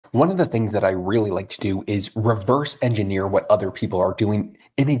One of the things that I really like to do is reverse engineer what other people are doing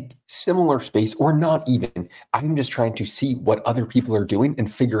in a similar space or not even. I'm just trying to see what other people are doing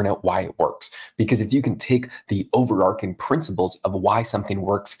and figuring out why it works. Because if you can take the overarching principles of why something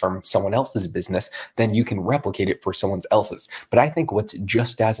works from someone else's business, then you can replicate it for someone else's. But I think what's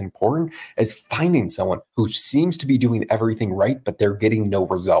just as important is finding someone who seems to be doing everything right, but they're getting no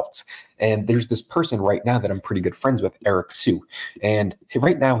results. And there's this person right now that I'm pretty good friends with, Eric Sue. And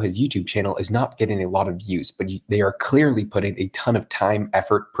right now, his YouTube channel is not getting a lot of views, but they are clearly putting a ton of time,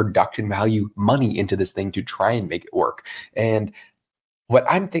 effort, production value, money into this thing to try and make it work. And what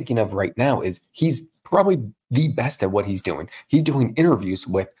I'm thinking of right now is he's probably the best at what he's doing. He's doing interviews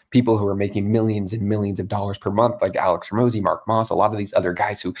with people who are making millions and millions of dollars per month, like Alex Ramosi, Mark Moss, a lot of these other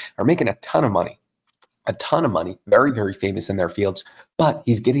guys who are making a ton of money, very, very famous in their fields, but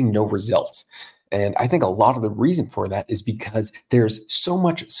he's getting no results. And I think a lot of the reason for that is because there's so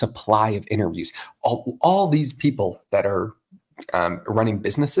much supply of interviews. All these people that are running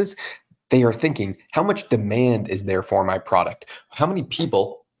businesses, they are thinking, how much demand is there for my product? How many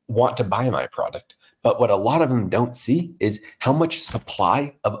people want to buy my product? But what a lot of them don't see is how much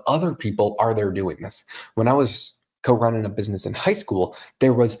supply of other people are there doing this. When I was co-running a business in high school,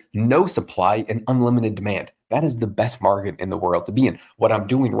 there was no supply and unlimited demand. That is the best market in the world to be in. What I'm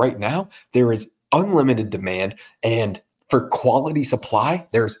doing right now, there is unlimited demand, and for quality supply,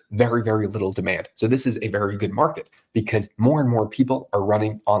 there's very, very little demand. So this is a very good market because more and more people are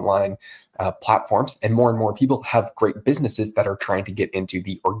running online platforms, and more people have great businesses that are trying to get into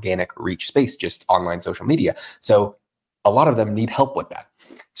the organic reach space, just online social media. So a lot of them need help with that.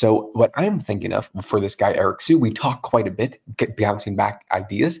 So what I'm thinking of for this guy, Eric Sue, we talk quite a bit, bouncing back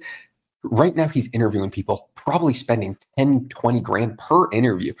ideas. Right now, he's interviewing people, probably spending 10, 20 grand per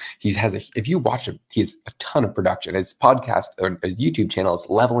interview. If you watch him, he has a ton of production. His podcast or his YouTube channel is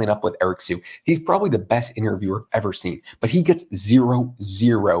Leveling Up with Eric Sue. He's probably the best interviewer I've ever seen, but he gets zero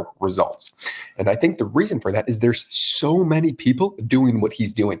results. And I think the reason for that is there's so many people doing what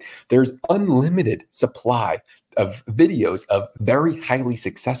he's doing. There's unlimited supply of videos of very highly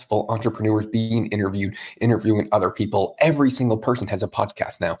successful entrepreneurs being interviewed, interviewing other people. Every single person has a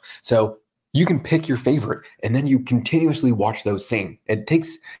podcast now. So you can pick your favorite and then you continuously watch those same. It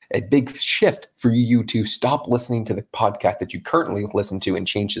takes a big shift for you to stop listening to the podcast that you currently listen to and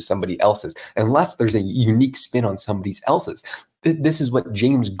change to somebody else's, unless there's a unique spin on somebody else's. This is what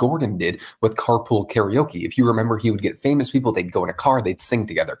James Gordon did with Carpool Karaoke. If you remember, he would get famous people, they'd go in a car, they'd sing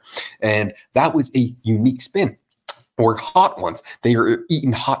together. And that was a unique spin. Or Hot Ones, they are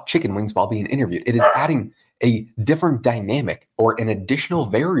eating hot chicken wings while being interviewed. It is adding a different dynamic or an additional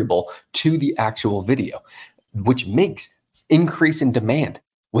variable to the actual video, which makes increase in demand,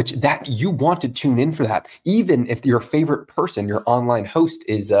 which that you want to tune in for that. Even if your favorite person, your online host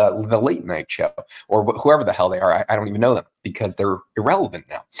is the late night show or whoever the hell they are, I don't even know them because they're irrelevant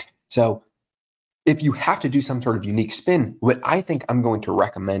now. So if you have to do some sort of unique spin, what I think I'm going to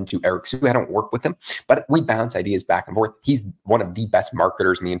recommend to Eric Sue, I don't work with him, but we bounce ideas back and forth. He's one of the best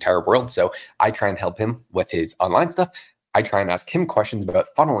marketers in the entire world. So I try and help him with his online stuff. I try and ask him questions about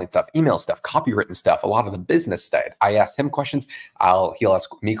funneling stuff, email stuff, copywritten stuff, a lot of the business stuff. I ask him questions. He'll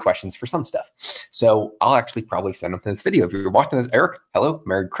ask me questions for some stuff. So I'll actually probably send him this video. If you're watching this, Eric, hello,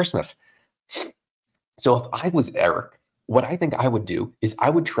 Merry Christmas. So if I was Eric, what I think I would do is I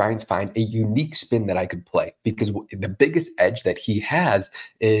would try and find a unique spin that I could play, because the biggest edge that he has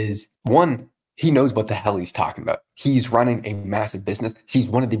is, one, he knows what the hell he's talking about. He's running a massive business. He's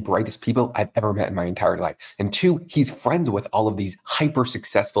one of the brightest people I've ever met in my entire life. And two, he's friends with all of these hyper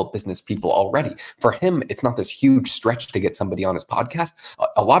successful business people already. For him, it's not this huge stretch to get somebody on his podcast.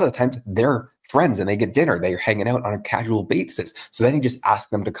 A lot of the times they're friends and they get dinner. They're hanging out on a casual basis. So then he just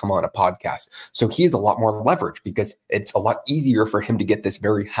asks them to come on a podcast. So he has a lot more leverage because it's a lot easier for him to get this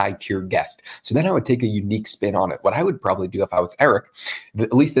very high tier guest. So then I would take a unique spin on it. What I would probably do if I was Eric,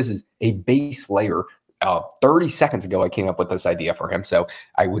 at least this is a base layer. 30 seconds ago, I came up with this idea for him. So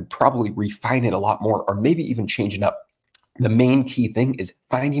I would probably refine it a lot more, or maybe even change it up. The main key thing is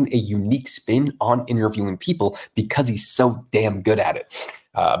finding a unique spin on interviewing people because he's so damn good at it.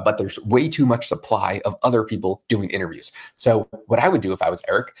 But there's way too much supply of other people doing interviews. So what I would do if I was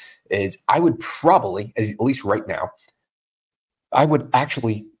Eric is I would probably, at least right now, I would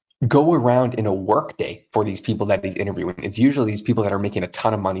actually go around in a work day for these people that he's interviewing. It's usually these people that are making a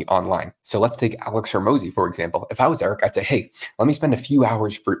ton of money online. So let's take Alex Hormozi, for example. If I was Eric, I'd say, hey, let me spend a few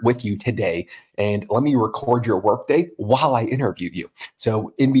hours with you today and let me record your workday while I interview you.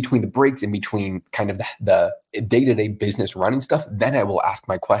 So in between the breaks, in between kind of the day-to-day business running stuff, then I will ask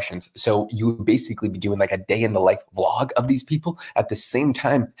my questions. So you would basically be doing like a day in the life vlog of these people at the same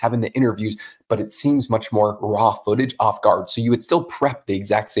time having the interviews, but it seems much more raw footage off guard. So you would still prep the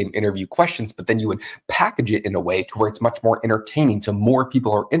exact same interview questions, but then you would package it in a way to where it's much more entertaining, so more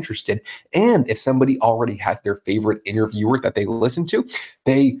people are interested. And if somebody already has their favorite interviewer that they listen to,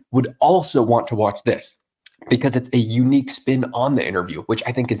 they would also want to watch this because it's a unique spin on the interview, which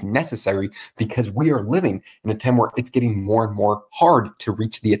I think is necessary because we are living in a time where it's getting more and more hard to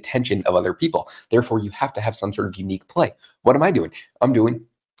reach the attention of other people. Therefore, you have to have some sort of unique play. What am I doing? I'm doing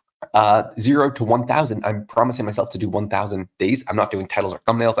 0 to 1,000. I'm promising myself to do 1,000 days. I'm not doing titles or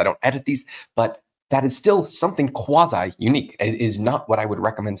thumbnails. I don't edit these, but that is still something quasi unique. It is not what I would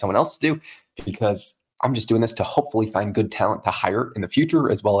recommend someone else do because I'm just doing this to hopefully find good talent to hire in the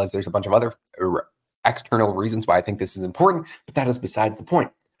future, as well as there's a bunch of other external reasons why I think this is important, but that is beside the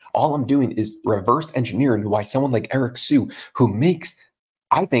point. All I'm doing is reverse engineering why someone like Eric Siu, who makes,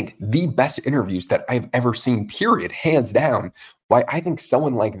 I think, the best interviews that I've ever seen, period, hands down, why I think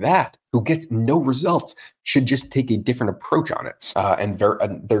someone like that who gets no results should just take a different approach on it. And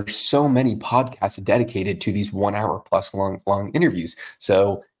there's so many podcasts dedicated to these 1 hour plus long interviews.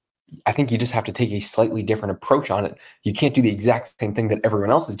 So I think you just have to take a slightly different approach on it. You can't do the exact same thing that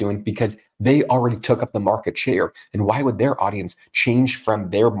everyone else is doing because they already took up the market share. And why would their audience change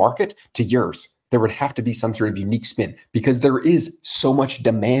from their market to yours? There would have to be some sort of unique spin because there is so much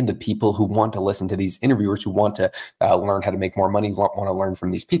demand of people who want to listen to these interviewers, who want to learn how to make more money, want to learn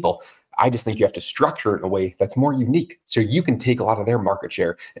from these people. I just think you have to structure it in a way that's more unique so you can take a lot of their market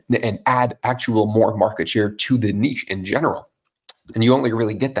share and add actual more market share to the niche in general. And you only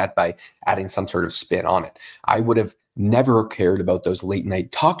really get that by adding some sort of spin on it. I would have never cared about those late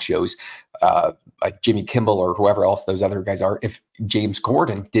night talk shows like Jimmy Kimmel or whoever else those other guys are if James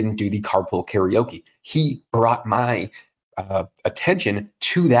Corden didn't do the carpool karaoke. He brought my attention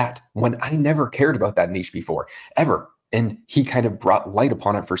to that when I never cared about that niche before, ever. And he kind of brought light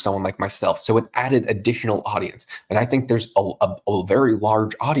upon it for someone like myself. So it added additional audience. And I think there's a very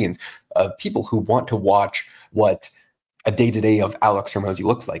large audience of people who want to watch what a day-to-day of Alex Hormozi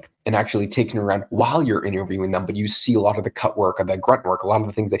looks like and actually taking around while you're interviewing them, but you see a lot of the cut work, of the grunt work, a lot of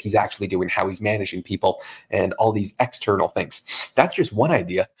the things that he's actually doing, how he's managing people and all these external things. That's just one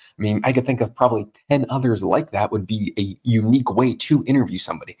idea. I mean, I could think of probably 10 others like that would be a unique way to interview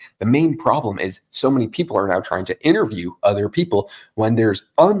somebody. The main problem is so many people are now trying to interview other people when there's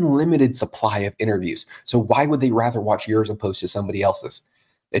unlimited supply of interviews. So why would they rather watch yours opposed to somebody else's?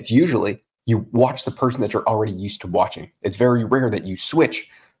 It's usually you watch the person that you're already used to watching. It's very rare that you switch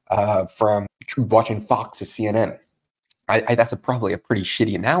from watching Fox to CNN. That's probably a pretty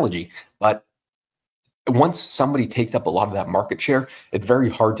shitty analogy, but once somebody takes up a lot of that market share, it's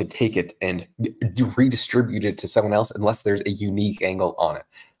very hard to take it and redistribute it to someone else unless there's a unique angle on it.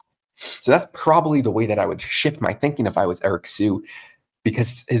 So that's probably the way that I would shift my thinking if I was Eric Siu,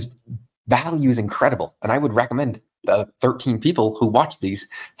 because his value is incredible. And I would recommend the 13 people who watch these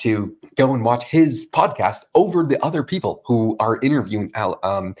to go and watch his podcast over the other people who are interviewing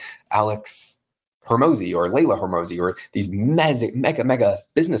Alex Hormozi or Layla Hormozi or these mega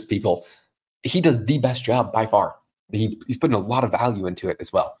business people. He does the best job by far. He's putting a lot of value into it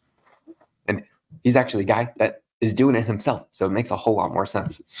as well. And he's actually a guy that is doing it himself. So it makes a whole lot more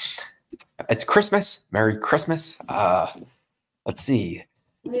sense. It's Christmas. Merry Christmas. Let's see.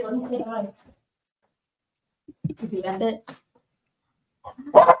 Wait, let me say hi. Did you end it?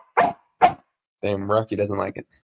 Damn, Rocky doesn't like it.